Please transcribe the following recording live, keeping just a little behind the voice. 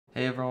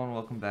Hey everyone,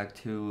 welcome back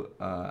to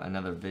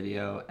another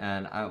video,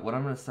 and what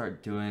I'm going to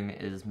start doing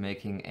is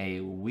making a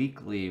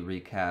weekly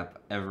recap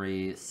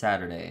every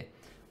Saturday.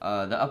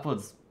 The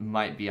uploads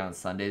might be on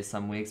Sundays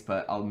some weeks,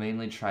 but I'll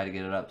mainly try to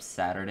get it up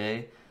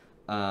Saturday.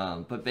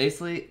 But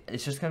basically,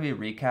 it's just going to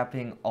be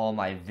recapping all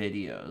my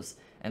videos.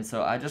 And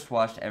so I just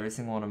watched every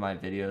single one of my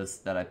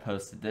videos that I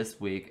posted this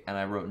week, and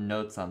I wrote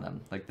notes on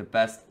them, like the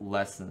best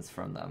lessons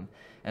from them.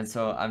 And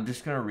so I'm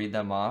just going to read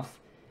them off,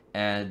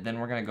 and then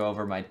we're going to go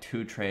over my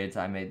 2 trades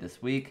I made this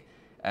week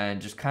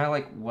and just kind of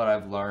like what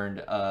I've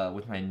learned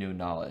with my new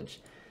knowledge.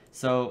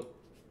 So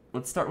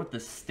let's start with the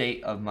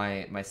state of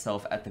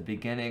myself at the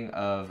beginning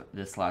of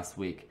this last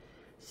week.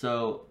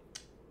 So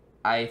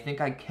I think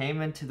I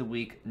came into the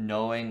week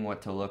knowing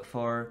what to look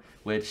for,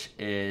 which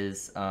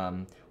is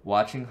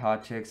watching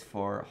hot chicks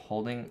for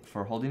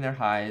holding their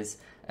highs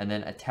and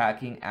then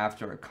attacking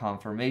after a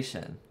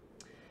confirmation.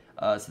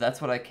 So that's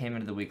what I came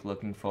into the week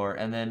looking for,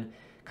 and then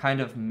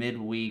kind of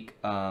midweek,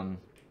 I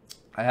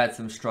had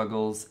some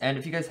struggles, and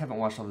if you guys haven't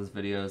watched all those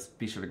videos,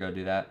 be sure to go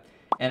do that.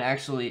 And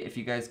actually, if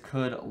you guys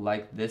could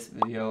like this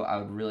video, I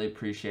would really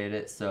appreciate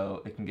it,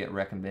 so it can get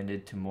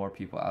recommended to more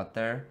people out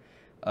there.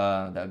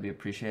 That would be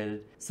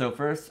appreciated. So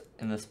first,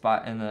 in the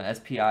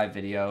SPI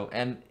video,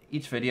 and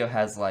each video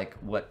has like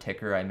what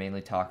ticker I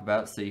mainly talk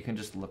about, so you can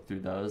just look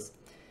through those.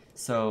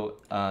 So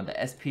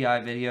the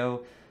SPI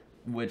video,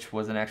 which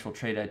was an actual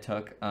trade I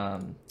took,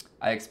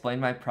 I explained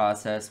my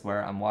process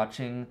where I'm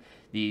watching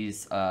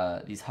these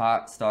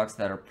hot stocks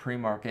that are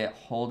pre-market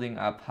holding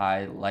up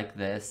high like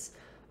this,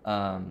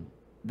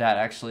 that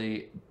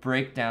actually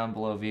break down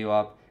below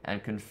VWAP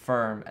and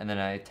confirm, and then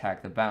I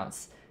attack the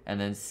bounce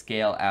and then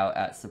scale out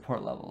at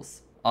support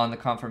levels. On the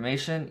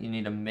confirmation, you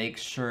need to make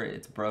sure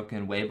it's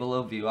broken way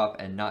below VWAP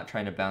and not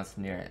trying to bounce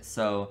near it.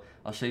 So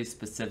I'll show you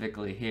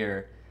specifically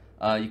here.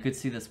 You could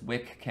see this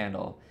wick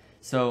candle.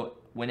 So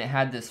when it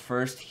had this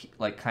first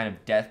like kind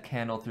of death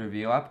candle through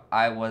VWAP,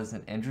 I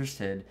wasn't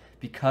interested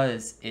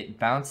because it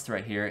bounced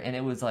right here and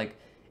it was like,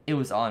 it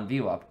was on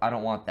VWAP. I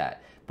don't want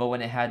that. But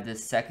when it had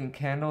this second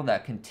candle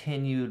that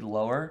continued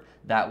lower,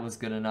 that was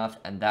good enough,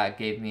 and that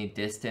gave me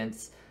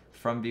distance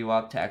from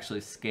VWAP to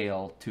actually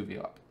scale to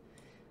VWAP.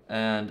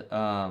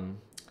 And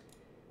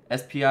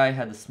SPI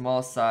had the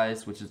smallest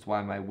size, which is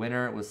why my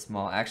winner was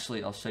small.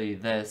 Actually, I'll show you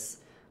this.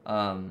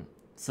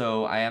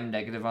 So I am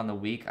negative on the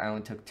week. I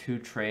only took 2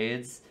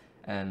 trades,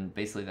 and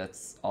basically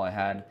that's all I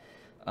had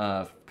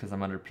because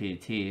I'm under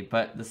PET.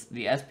 But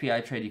the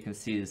SPI trade you can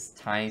see is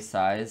tiny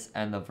size,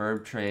 and the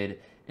VERB trade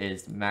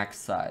is max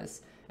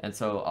size. And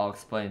so I'll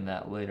explain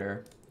that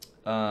later.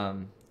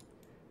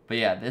 But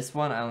yeah, this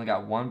one I only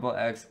got 1 bullet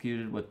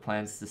executed with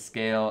plans to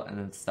scale and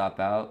then stop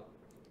out.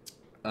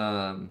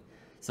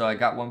 So I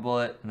got 1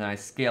 bullet and then I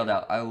scaled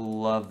out. I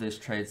love this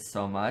trade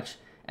so much.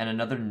 And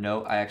another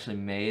note I actually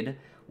made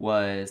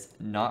was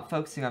not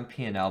focusing on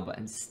P&L, but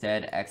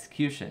instead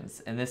executions.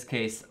 In this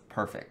case,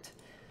 perfect.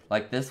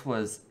 Like, this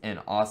was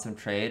an awesome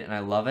trade, and I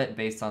love it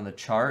based on the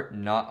chart,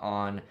 not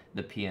on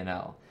the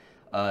P&L.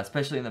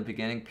 Especially in the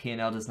beginning,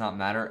 P&L does not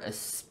matter,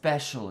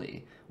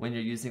 especially when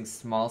you're using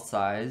small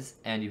size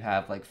and you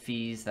have like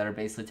fees that are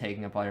basically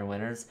taking up all your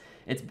winners.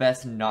 It's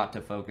best not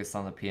to focus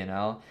on the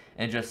P&L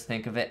and just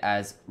think of it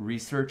as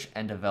research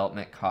and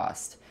development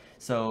cost.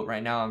 So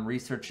right now I'm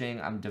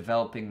researching, I'm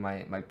developing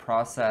my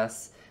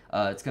process.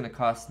 It's going to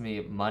cost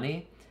me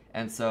money,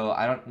 and so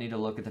I don't need to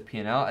look at the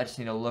P&L. I just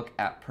need to look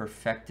at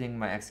perfecting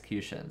my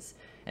executions.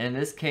 And in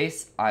this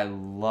case, I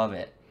love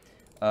it.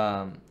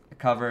 I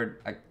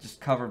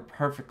just covered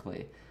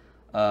perfectly.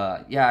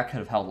 Yeah, I could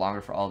have held longer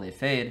for all day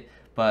fade,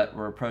 but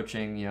we're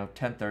approaching,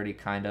 10:30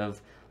 kind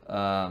of.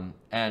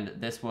 And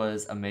this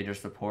was a major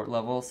support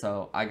level,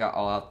 so I got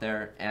all out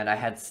there, and I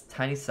had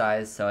tiny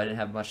size, so I didn't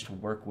have much to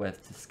work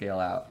with to scale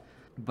out.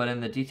 But in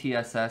the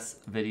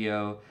DTSS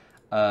video,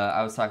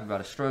 I was talking about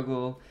a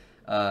struggle,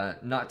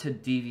 not to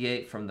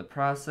deviate from the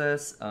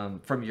process,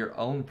 from your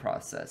own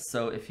process.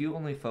 So if you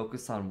only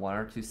focus on 1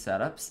 or 2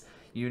 setups,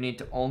 you need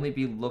to only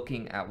be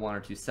looking at 1 or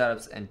 2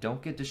 setups, and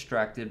don't get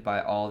distracted by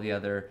all the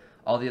other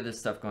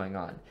stuff going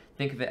on.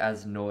 Think of it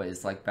as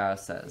noise, like Bao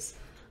says.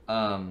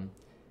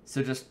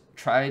 So just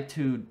try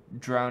to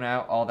drown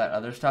out all that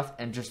other stuff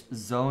and just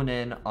zone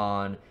in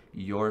on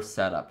your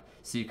setup,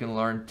 so you can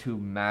learn to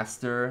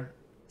master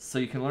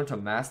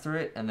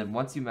it, and then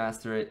once you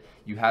master it,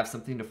 you have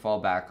something to fall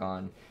back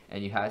on,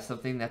 and you have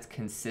something that's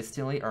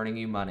consistently earning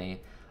you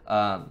money.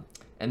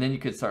 And then you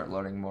could start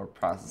learning more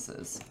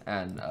processes,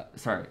 and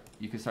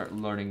you could start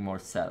learning more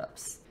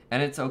setups.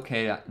 And it's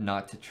okay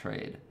not to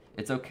trade.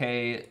 It's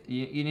okay,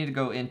 you need to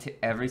go into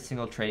every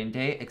single trading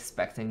day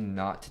expecting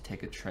not to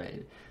take a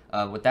trade.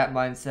 With that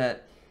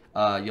mindset,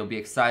 you'll be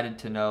excited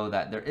to know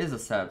that there is a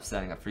setup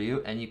setting up for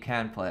you, and you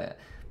can play it.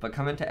 But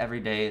come into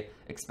every day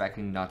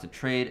expecting not to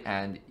trade,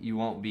 and you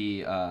won't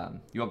be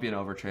an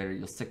overtrader.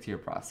 You'll stick to your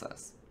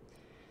process.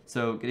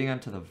 So getting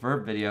onto the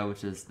VERB video,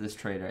 which is this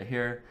trade right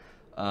here,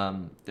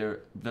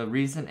 the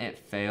reason it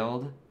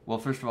failed, well,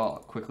 first of all, I'll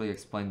quickly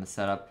explain the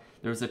setup.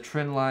 There was a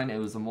trend line, it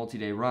was a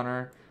multi-day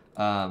runner,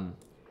 and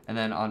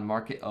then on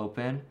market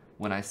open,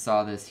 when I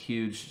saw this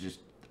huge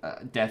just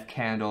death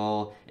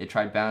candle, it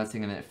tried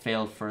bouncing and it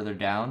failed further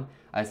down,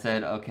 I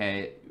said,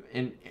 okay,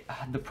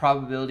 the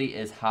probability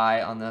is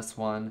high on this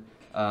one.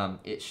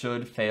 It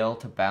should fail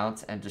to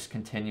bounce and just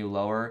continue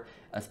lower,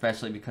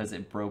 especially because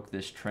it broke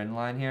this trend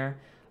line here.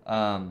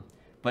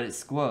 But it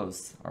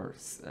squoze, or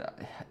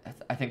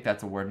I think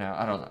that's a word now.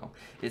 I don't know.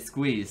 It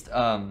squeezed.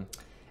 And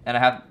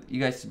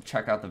you guys should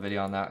check out the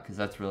video on that because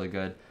that's really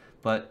good.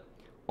 But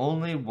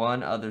only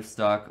one other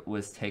stock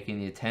was taking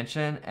the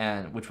attention,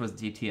 which was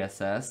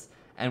DTSS.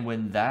 And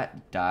when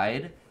that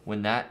died,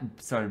 when that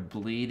started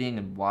bleeding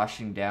and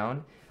washing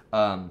down,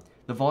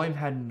 the volume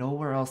had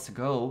nowhere else to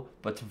go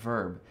but to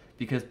VERB.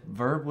 Because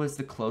VERB was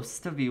the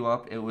closest to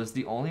VWAP. It was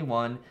the only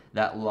one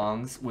that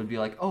longs would be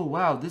like, oh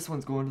wow, this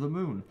one's going to the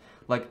moon.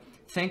 Like,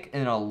 think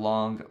in a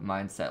long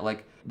mindset.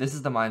 Like, this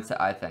is the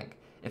mindset I think.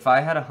 If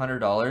I had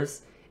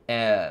 $100,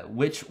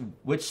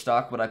 which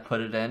stock would I put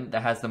it in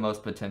that has the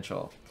most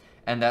potential?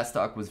 And that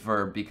stock was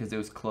VERB because it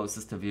was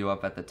closest to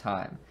VWAP at the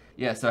time.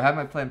 Yeah, so I had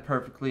my plan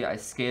perfectly. I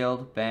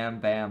scaled, bam,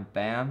 bam,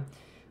 bam,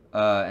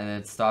 and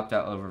then stopped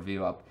out over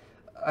VWAP.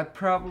 I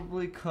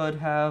probably could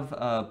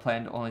have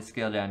planned to only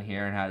scale down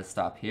here and had to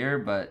stop here,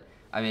 but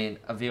I mean,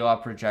 a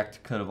VWAP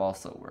reject could have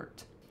also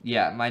worked.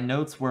 Yeah, my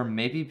notes were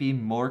maybe be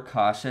more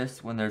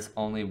cautious when there's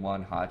only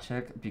one hot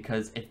chick,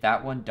 because if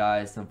that one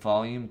dies, the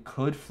volume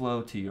could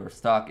flow to your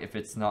stock if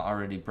it's not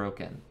already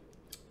broken.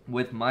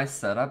 With my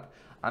setup,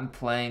 I'm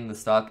playing the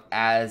stock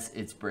as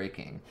it's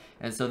breaking,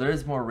 and so there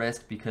is more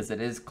risk because it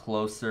is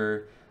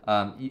closer.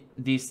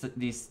 These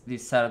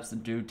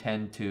setups do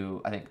tend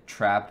to, I think,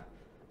 trap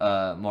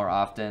more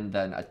often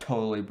than a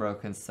totally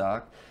broken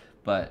stock,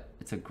 but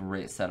it's a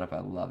great setup. I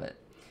love it.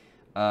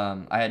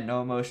 I had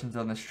no emotions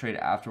on this trade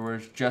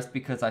afterwards, just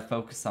because I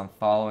focused on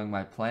following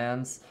my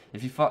plans.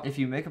 If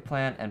you make a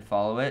plan and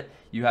follow it,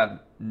 you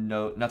have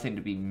nothing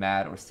to be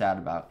mad or sad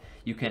about.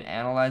 You can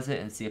analyze it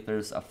and see if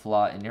there's a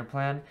flaw in your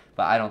plan,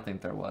 but I don't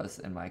think there was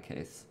in my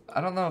case. I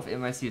don't know if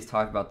MIC has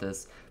talked about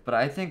this, but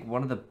I think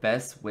one of the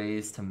best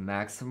ways to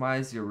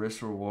maximize your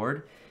risk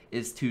reward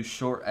is to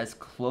short as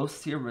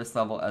close to your risk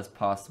level as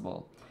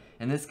possible.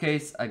 In this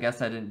case, I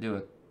guess I didn't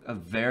do a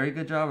very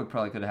good job. I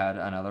probably could have had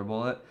another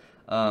bullet.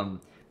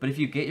 But if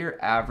you get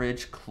your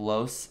average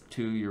close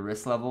to your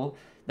risk level,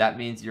 that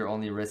means you're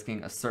only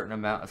risking a certain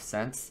amount of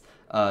cents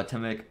to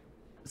make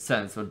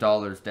cents or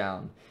dollars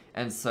down.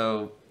 And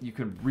so you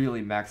could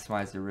really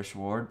maximize your risk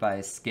reward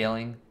by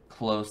scaling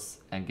close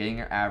and getting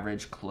your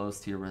average close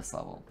to your risk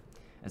level.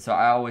 And so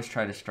I always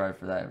try to strive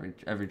for that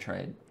every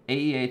trade.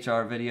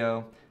 AEHR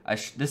video.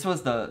 This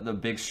was the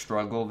big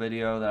struggle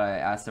video that I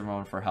asked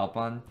everyone for help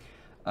on.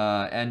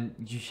 And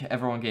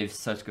everyone gave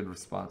such good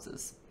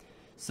responses.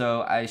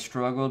 So I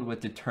struggled with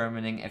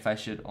determining if I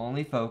should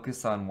only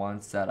focus on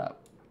one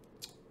setup.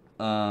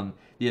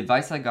 The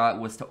advice I got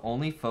was to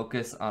only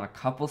focus on a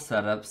couple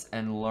setups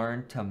and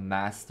learn to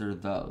master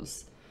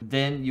those.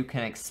 Then you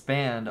can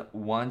expand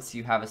once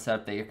you have a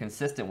setup that you're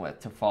consistent with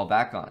to fall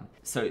back on.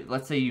 So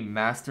let's say you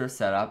master a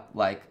setup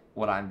like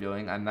what I'm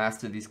doing. I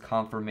master these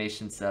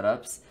confirmation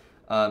setups,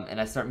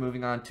 and I start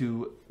moving on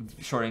to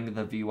shorting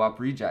the VWAP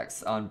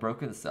rejects on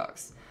broken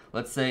stocks.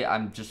 Let's say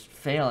I'm just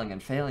failing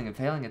and failing and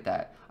failing at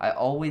that. I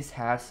always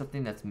have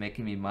something that's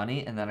making me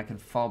money and that I can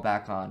fall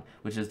back on,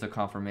 which is the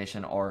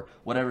confirmation or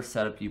whatever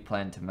setup you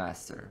plan to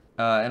master.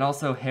 And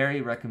also,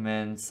 Harry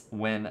recommends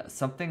when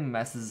something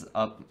messes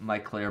up my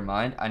clear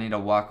mind, I need to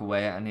walk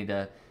away. I need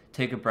to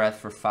take a breath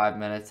for 5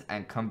 minutes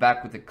and come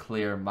back with a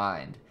clear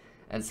mind.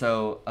 And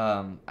so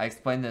I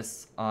explained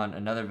this on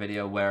another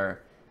video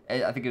where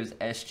I think it was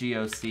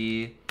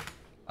SGOC.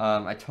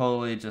 I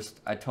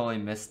totally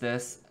missed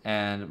this,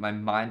 and my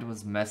mind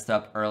was messed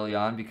up early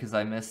on because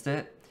I missed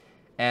it,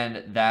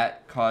 and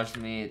that caused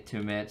me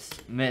to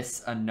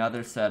miss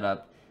another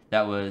setup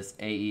that was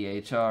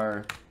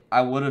AEHR.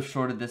 I would have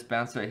shorted this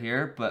bounce right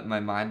here, but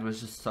my mind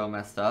was just so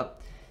messed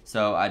up,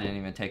 so I didn't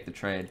even take the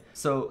trade.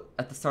 So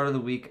at the start of the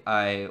week,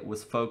 I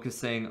was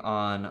focusing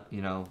on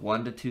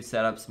 1 to 2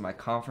 setups, my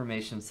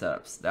confirmation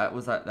setups.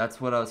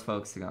 That's what I was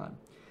focusing on.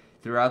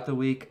 Throughout the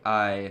week,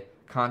 I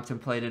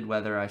contemplated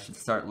whether I should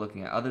start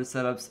looking at other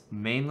setups.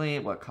 Mainly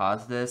what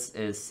caused this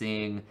is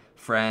seeing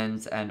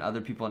friends and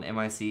other people in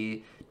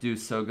MIC do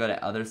so good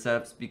at other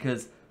setups,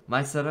 because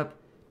my setup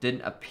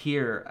didn't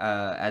appear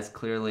as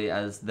clearly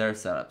as their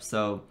setup,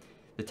 so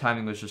the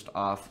timing was just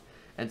off,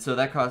 and so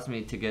that caused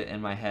me to get in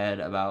my head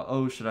about,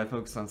 oh, should I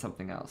focus on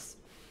something else?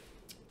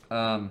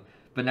 But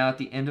now at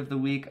the end of the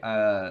week,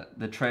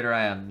 the trader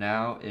I am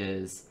now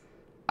is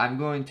I'm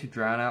going to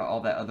drown out all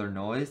that other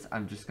noise.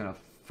 I'm just going to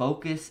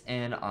focus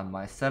in on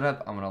my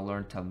setup. I'm going to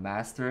learn to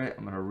master it.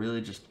 I'm going to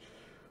really just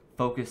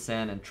focus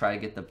in and try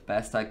to get the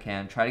best I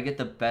can. Try to get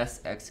the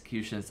best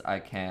executions I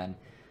can.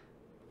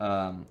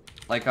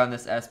 Like on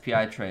this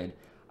SPI trade,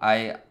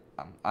 I'm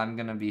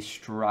going to be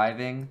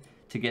striving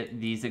to get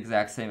these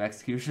exact same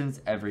executions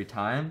every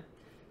time.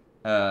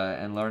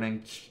 And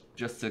learning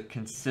just to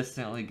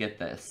consistently get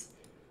this.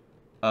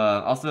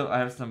 Also, I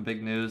have some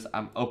big news.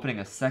 I'm opening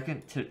a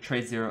second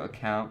TradeZero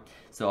account,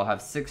 so I'll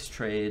have 6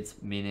 trades,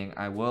 meaning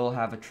I will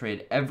have a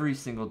trade every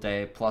single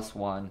day plus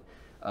 1.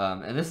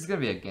 And this is going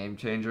to be a game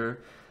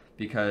changer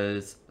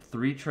because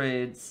 3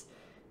 trades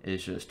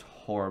is just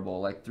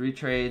horrible. Like 3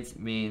 trades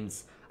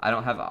means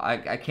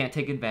I can't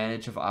take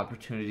advantage of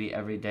opportunity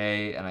every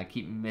day, and I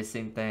keep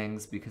missing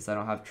things because I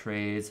don't have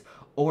trades.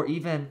 Or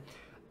even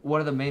one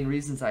of the main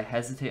reasons I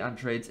hesitate on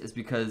trades is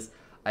because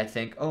I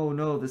think, oh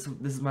no, this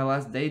is my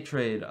last day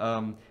trade.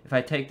 If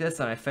I take this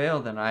and I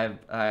fail, then I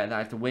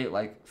have to wait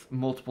like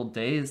multiple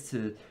days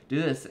to do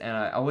this, and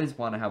I always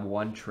want to have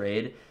 1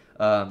 trade,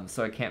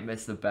 so I can't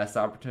miss the best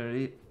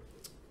opportunity.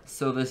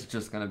 So this is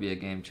just gonna be a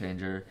game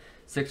changer.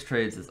 6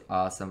 trades is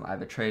awesome. I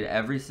have a trade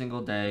every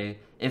single day.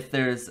 If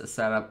there's a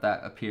setup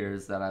that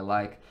appears that I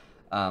like,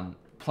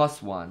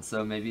 plus 1.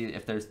 So maybe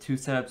if there's 2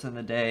 setups in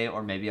the day,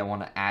 or maybe I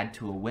want to add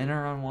to a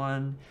winner on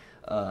one,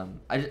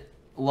 a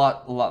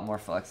lot more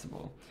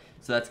flexible.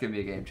 So that's gonna be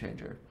a game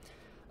changer.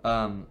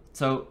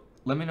 So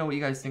let me know what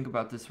you guys think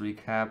about this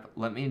recap.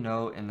 Let me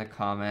know in the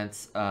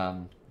comments,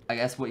 I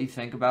guess, what you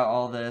think about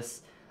all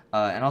this,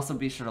 and also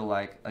be sure to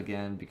like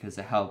again because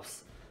it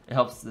helps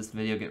this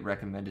video get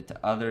recommended to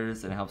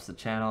others, and it helps the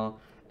channel.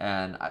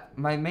 And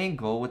my main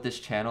goal with this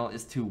channel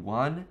is to,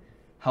 1,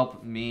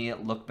 help me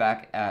look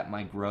back at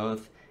my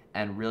growth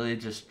and really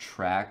just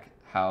track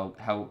how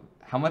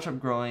much I'm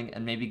growing,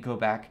 and maybe go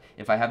back,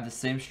 if I have the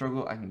same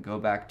struggle, I can go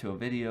back to a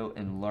video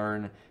and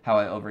learn how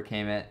I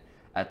overcame it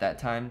at that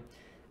time.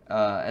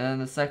 And then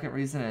the second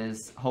reason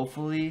is,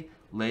 hopefully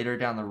later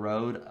down the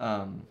road,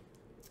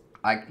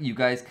 you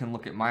guys can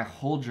look at my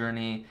whole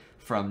journey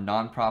from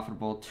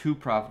non-profitable to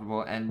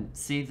profitable and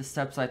see the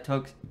steps I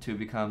took to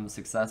become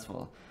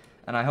successful.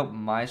 And I hope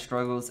my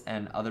struggles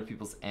and other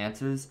people's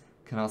answers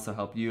can also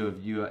help you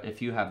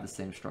if you have the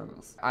same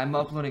struggles. I'm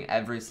uploading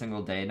every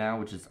single day now,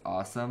 which is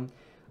awesome.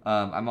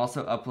 I'm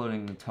also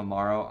uploading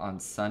tomorrow on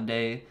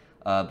Sunday,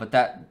 but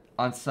that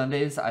on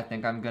Sundays I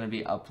think I'm gonna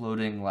be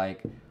uploading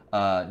like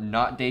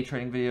not day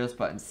trading videos,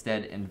 but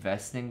instead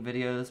investing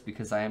videos,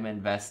 because I am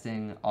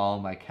investing all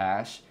my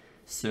cash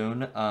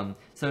soon.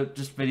 So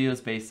just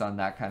videos based on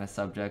that kind of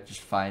subject,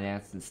 just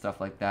finance and stuff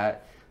like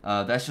that.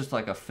 That's just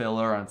like a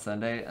filler on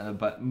Sunday,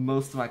 but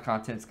most of my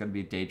content is going to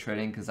be day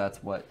trading because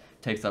that's what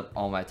takes up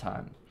all my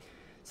time.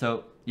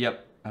 So,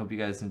 yep, I hope you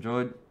guys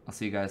enjoyed. I'll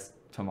see you guys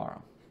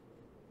tomorrow.